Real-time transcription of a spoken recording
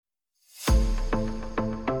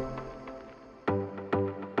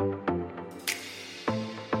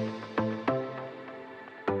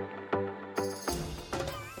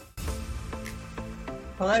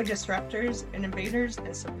Hello, disruptors, innovators,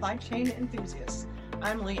 and supply chain enthusiasts.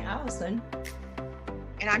 I'm Lee Allison.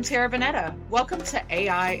 And I'm Tara Bonetta. Welcome to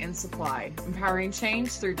AI in Supply, empowering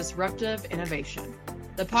change through disruptive innovation.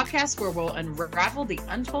 The podcast where we'll unravel the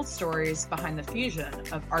untold stories behind the fusion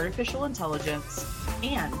of artificial intelligence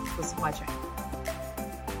and the supply chain.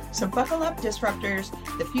 So buckle up, disruptors.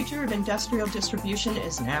 The future of industrial distribution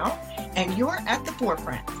is now, and you're at the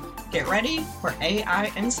forefront. Get ready for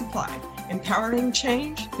AI in Supply, empowering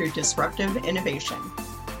change through disruptive innovation.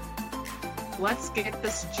 Let's get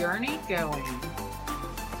this journey going.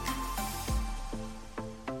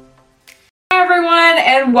 Hi, everyone,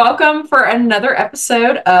 and welcome for another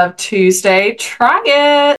episode of Tuesday Try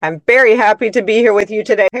It. I'm very happy to be here with you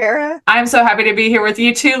today, Tara. I'm so happy to be here with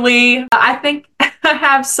you too, Lee. I think I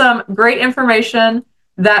have some great information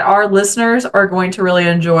that our listeners are going to really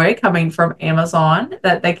enjoy coming from Amazon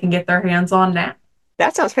that they can get their hands on now.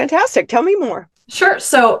 That sounds fantastic. Tell me more. Sure.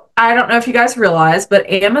 So I don't know if you guys realize, but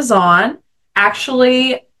Amazon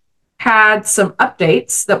actually had some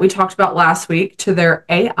updates that we talked about last week to their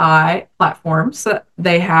AI platforms that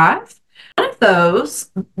they have. One of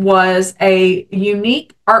those was a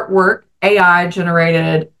unique artwork AI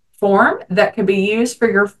generated form that could be used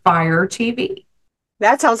for your Fire TV.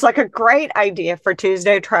 That sounds like a great idea for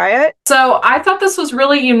Tuesday Try It. So I thought this was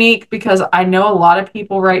really unique because I know a lot of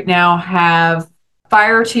people right now have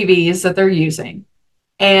Fire TVs that they're using.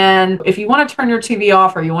 And if you want to turn your TV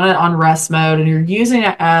off or you want it on rest mode and you're using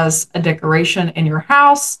it as a decoration in your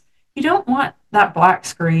house, you don't want that black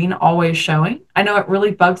screen always showing. I know it really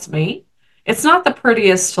bugs me. It's not the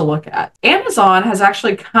prettiest to look at. Amazon has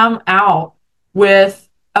actually come out with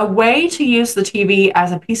a way to use the TV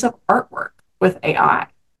as a piece of artwork with AI.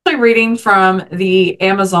 I'm reading from the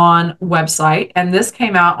Amazon website, and this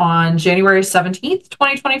came out on January 17th,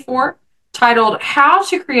 2024, titled How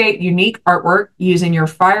to Create Unique Artwork Using Your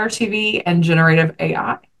Fire TV and Generative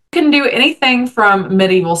AI. You can do anything from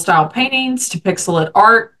medieval style paintings to pixelated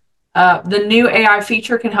art. The new AI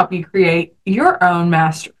feature can help you create your own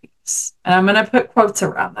masterpiece. And I'm going to put quotes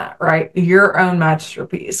around that, right? Your own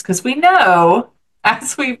masterpiece. Because we know,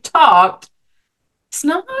 as we've talked, it's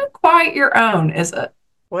not quite your own, is it?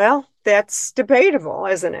 Well, that's debatable,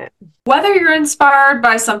 isn't it? Whether you're inspired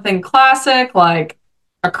by something classic like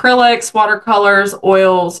acrylics, watercolors,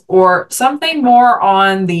 oils, or something more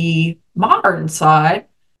on the modern side,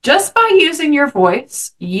 just by using your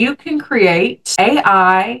voice, you can create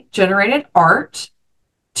AI-generated art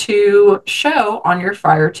to show on your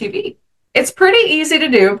Fire TV. It's pretty easy to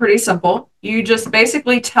do, pretty simple. You just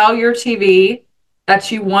basically tell your TV that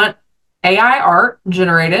you want AI art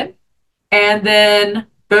generated, and then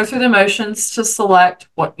go through the motions to select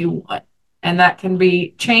what you want. And that can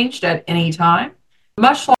be changed at any time.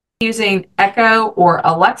 Much like using Echo or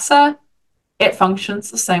Alexa, it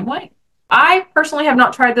functions the same way. I personally have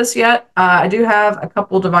not tried this yet. I do have a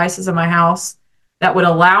couple devices in my house that would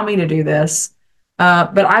allow me to do this,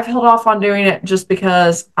 but I've held off on doing it just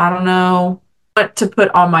because I don't know what to put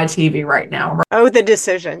on my TV right now. Oh, the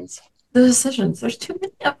decisions. The decisions. There's too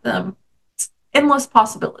many of them. Endless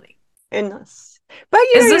possibility. Endless. But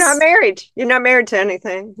you're not married. You're not married to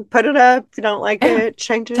anything. Put it up. If you don't like it,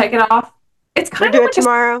 change it. Take it off. It's kind of like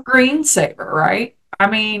tomorrow. A screensaver, right? I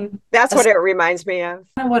mean, that's what it reminds me of.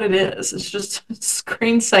 Kind of what it is. It's just a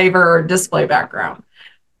screensaver or display background.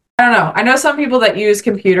 I don't know. I know some people that use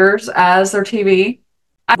computers as their TV,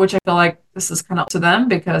 which I feel like this is kind of up to them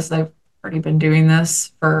because they've already been doing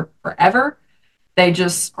this for forever. They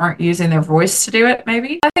just aren't using their voice to do it,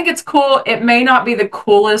 maybe. I think it's cool. It may not be the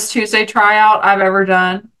coolest Tuesday tryout I've ever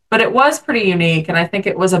done, but it was pretty unique, and I think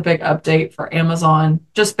it was a big update for Amazon,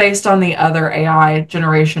 just based on the other AI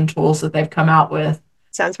generation tools that they've come out with.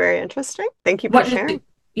 Sounds very interesting. Thank you for sharing.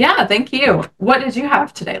 Yeah, thank you. What did you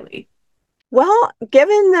have today, Lee? Well,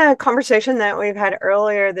 given the conversation that we've had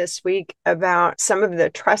earlier this week about some of the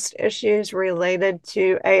trust issues related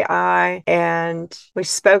to AI, and we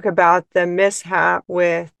spoke about the mishap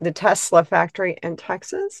with the Tesla factory in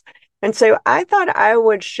Texas. And so I thought I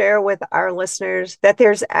would share with our listeners that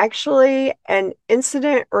there's actually an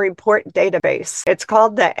incident report database. It's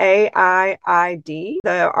called the AIID,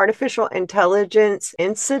 the Artificial Intelligence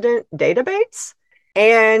Incident Database.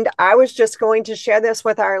 And I was just going to share this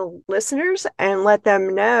with our listeners and let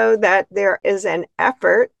them know that there is an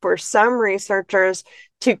effort for some researchers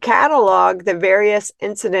to catalog the various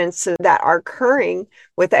incidents that are occurring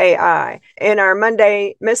with AI. In our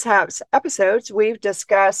Monday Mishaps episodes, we've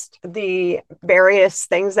discussed the various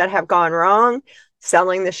things that have gone wrong.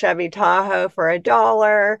 selling the Chevy Tahoe for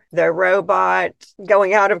 $1, the robot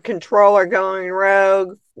going out of control or going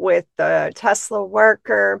rogue with the Tesla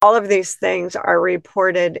worker. All of these things are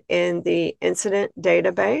reported in the incident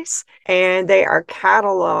database, and they are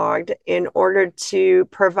cataloged in order to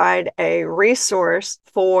provide a resource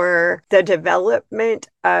for the development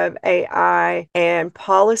of AI and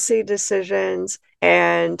policy decisions,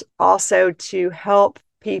 and also to help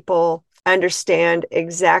people understand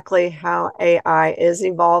exactly how AI is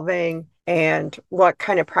evolving and what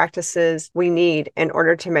kind of practices we need in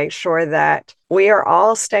order to make sure that we are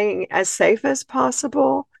all staying as safe as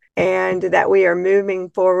possible and that we are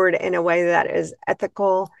moving forward in a way that is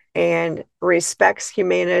ethical and respects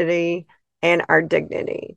humanity and our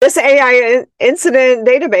dignity. This AI incident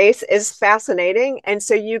database is fascinating. And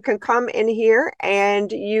so you can come in here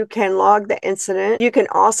and you can log the incident. You can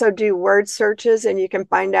also do word searches and you can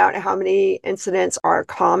find out how many incidents are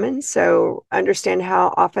common. So understand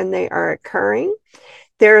how often they are occurring.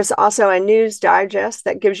 There's also a news digest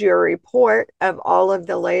that gives you a report of all of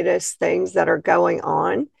the latest things that are going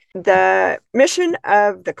on. The mission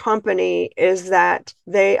of the company is that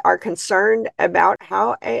they are concerned about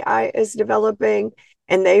how AI is developing,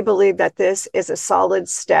 and they believe that this is a solid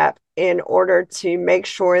step in order to make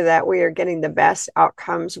sure that we are getting the best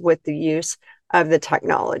outcomes with the use of the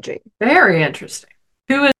technology. Very interesting.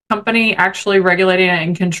 Who is the company actually regulating it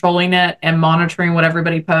and controlling it and monitoring what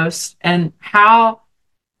everybody posts? And how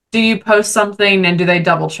do you post something and do they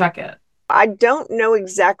double check it? I don't know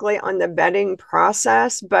exactly on the vetting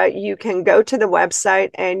process, but you can go to the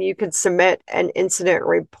website and you can submit an incident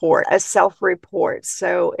report, a self-report.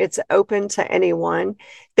 So it's open to anyone.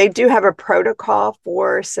 They do have a protocol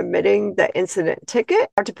for submitting the incident ticket. You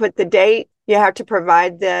have to put the date. You have to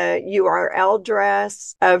provide the URL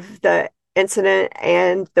address of the incident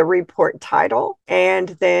and the report title. And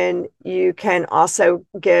then you can also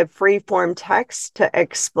give free form text to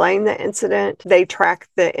explain the incident. They track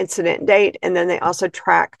the incident date, and then they also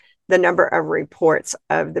track the number of reports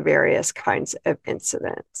of the various kinds of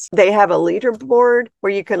incidents. They have a leaderboard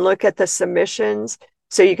where you can look at the submissions.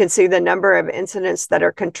 So you can see the number of incidents that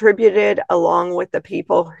are contributed along with the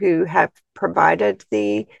people who have provided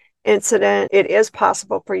the incident. It is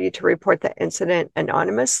possible for you to report the incident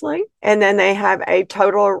anonymously. And then they have a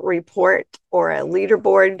total report or a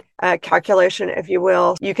leaderboard calculation, if you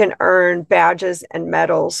will. You can earn badges and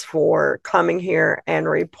medals for coming here and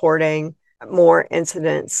reporting more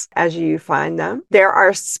incidents as you find them. There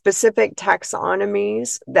are specific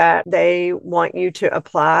taxonomies that they want you to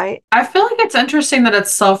apply. I feel like it's interesting that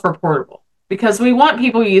it's self-reportable because we want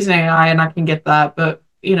people using AI, and I can get that, but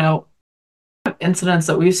incidents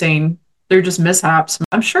that we've seen, they're just mishaps.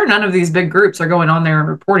 I'm sure none of these big groups are going on there and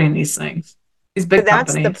reporting these things. These big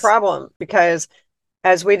That's companies. the problem, because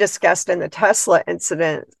as we discussed in the Tesla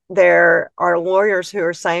incident, there are lawyers who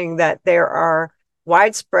are saying that there are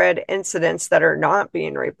widespread incidents that are not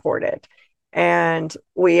being reported. And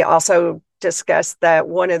we also discussed that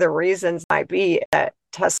one of the reasons might be that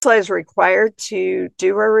Tesla is required to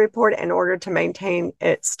do a report in order to maintain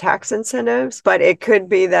its tax incentives. But it could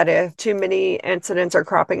be that if too many incidents are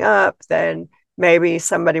cropping up, then maybe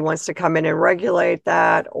somebody wants to come in and regulate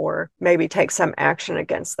that or maybe take some action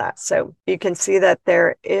against that. So you can see that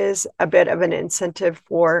there is a bit of an incentive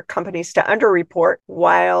for companies to underreport,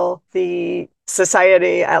 while the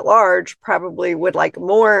society at large probably would like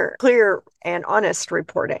more clear and honest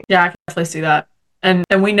reporting. Yeah, I can definitely see that. And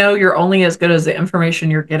we know you're only as good as the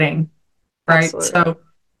information you're getting, right? Absolutely. So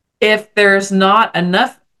if there's not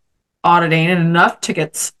enough auditing and enough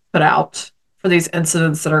tickets put out for these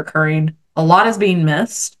incidents that are occurring, a lot is being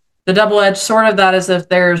missed. The double-edged sword of that is if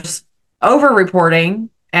there's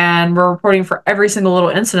over-reporting and we're reporting for every single little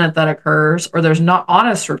incident that occurs, or there's not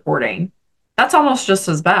honest reporting, that's almost just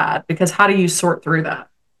as bad, because how do you sort through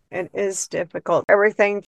that? It is difficult.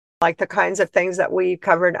 Everything like the kinds of things that we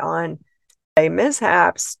covered on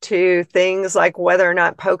mishaps to things like whether or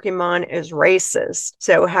not Pokemon is racist.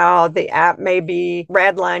 So how the app may be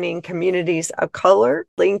redlining communities of color.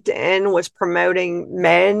 LinkedIn was promoting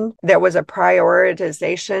men. There was a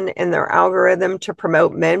prioritization in their algorithm to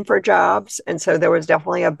promote men for jobs. And so there was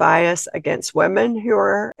definitely a bias against women who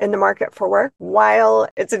are in the market for work. While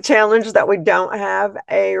it's a challenge that we don't have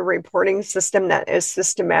a reporting system that is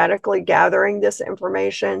systematically gathering this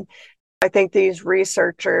information, I think these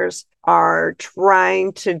researchers are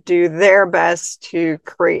trying to do their best to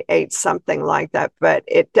create something like that, but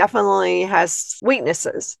it definitely has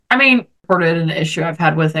weaknesses. I mean, reported an issue I've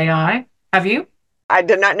had with AI. Have you? I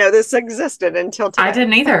did not know this existed until today. I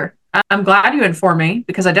didn't either. I'm glad you informed me,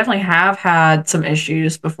 because I definitely have had some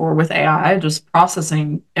issues before with AI, just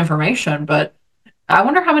processing information. But I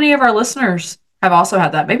wonder how many of our listeners have also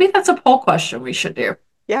had that. Maybe that's a poll question we should do.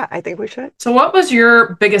 Yeah, I think we should. So what was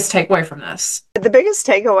your biggest takeaway from this? The biggest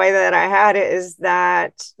takeaway that I had is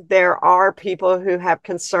that there are people who have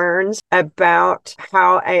concerns about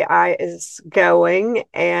how AI is going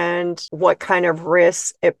and what kind of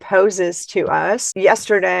risks it poses to us.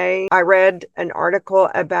 Yesterday, I read an article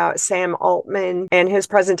about Sam Altman and his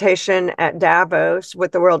presentation at Davos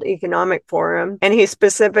with the World Economic Forum. And he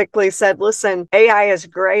specifically said, listen, AI is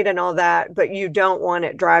great and all that, but you don't want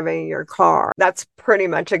it driving your car. That's pretty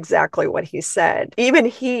much exactly what he said. Even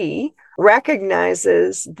he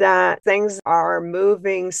recognizes that things are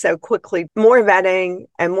moving so quickly. More vetting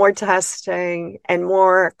and more testing and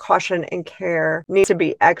more caution and care need to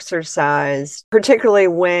be exercised, particularly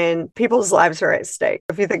when people's lives are at stake.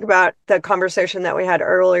 If you think about the conversation that we had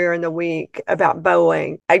earlier in the week about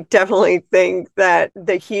Boeing, I definitely think that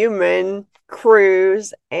the human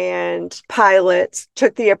crews and pilots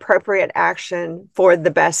took the appropriate action for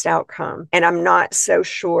the best outcome. And I'm not so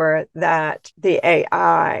sure that the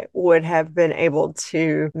AI would have been able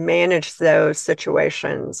to manage those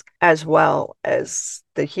situations as well as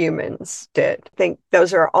the humans did. I think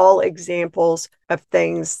those are all examples of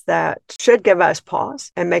things that should give us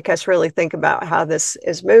pause and make us really think about how this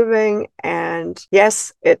is moving. And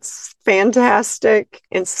yes, it's fantastic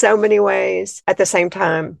in so many ways. At the same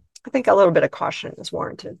time, I think a little bit of caution is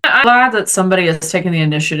warranted. I'm glad that somebody has taken the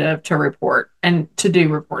initiative to report and to do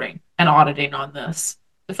reporting and auditing on this.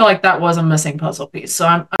 I feel like that was a missing puzzle piece. So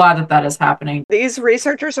I'm glad that that is happening. These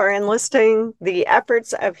researchers are enlisting the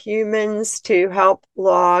efforts of humans to help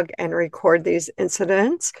log and record these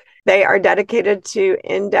incidents. They are dedicated to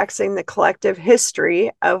indexing the collective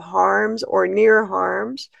history of harms or near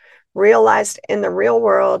harms realized in the real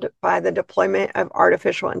world by the deployment of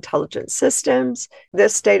artificial intelligence systems.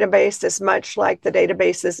 This database is much like the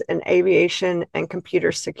databases in aviation and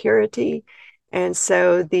computer security. And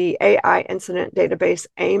so the AI incident database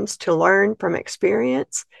aims to learn from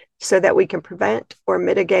experience so that we can prevent or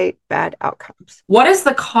mitigate bad outcomes. What is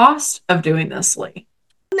the cost of doing this, Lee?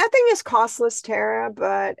 Nothing is costless, Tara,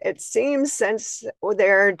 but it seems since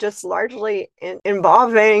they're just largely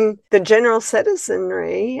involving the general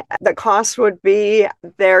citizenry, the cost would be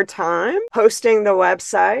their time hosting the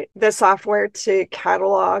website, the software to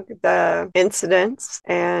catalog the incidents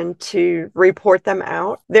and to report them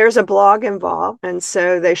out. There's a blog involved, and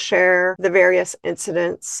so they share the various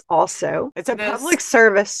incidents also. It's a public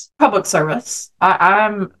service. Public service.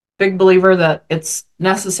 I'm big believer that it's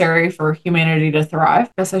necessary for humanity to thrive.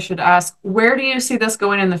 I guess I should ask, where do you see this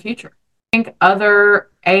going in the future? I think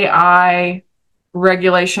other AI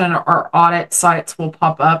regulation or audit sites will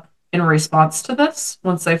pop up in response to this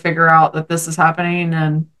once they figure out that this is happening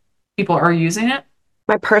and people are using it.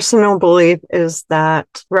 My personal belief is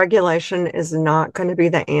that regulation is not going to be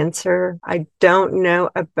the answer. I don't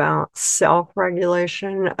know about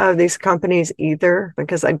self-regulation of these companies either,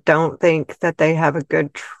 because I don't think that they have a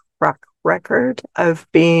good track record of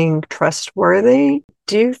being trustworthy.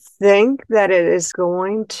 Do you think that it is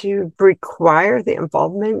going to require the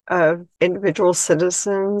involvement of individual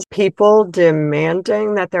citizens, people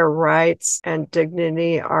demanding that their rights and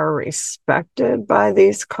dignity are respected by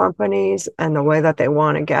these companies and the way that they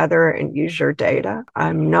want to gather and use your data?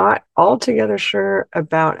 I'm not altogether sure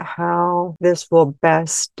about how this will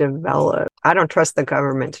best develop. I don't trust the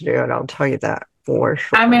government to do it, I'll tell you that for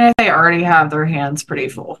sure. I mean, they already have their hands pretty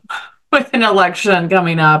full with an election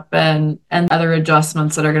coming up and other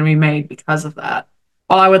adjustments that are going to be made because of that.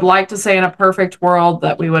 While I would like to say in a perfect world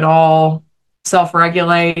that we would all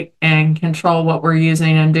self-regulate and control what we're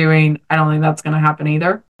using and doing, I don't think that's going to happen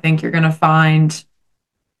either. I think you're going to find,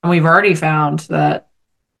 and we've already found, that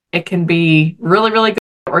it can be really, really good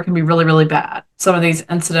or it can be really, really bad. Some of these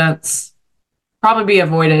incidents probably be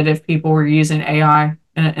avoided if people were using AI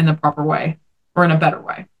in the proper way or in a better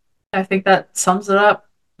way. I think that sums it up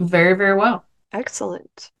very, very well.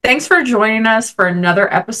 Excellent. Thanks for joining us for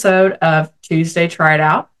another episode of Tuesday Try It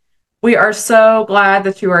Out. We are so glad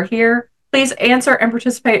that you are here. Please answer and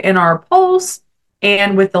participate in our polls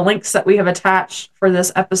and with the links that we have attached for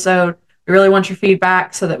this episode. We really want your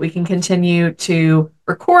feedback so that we can continue to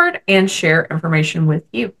record and share information with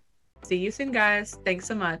you. See you soon, guys. Thanks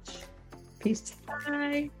so much. Peace.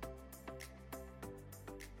 Bye.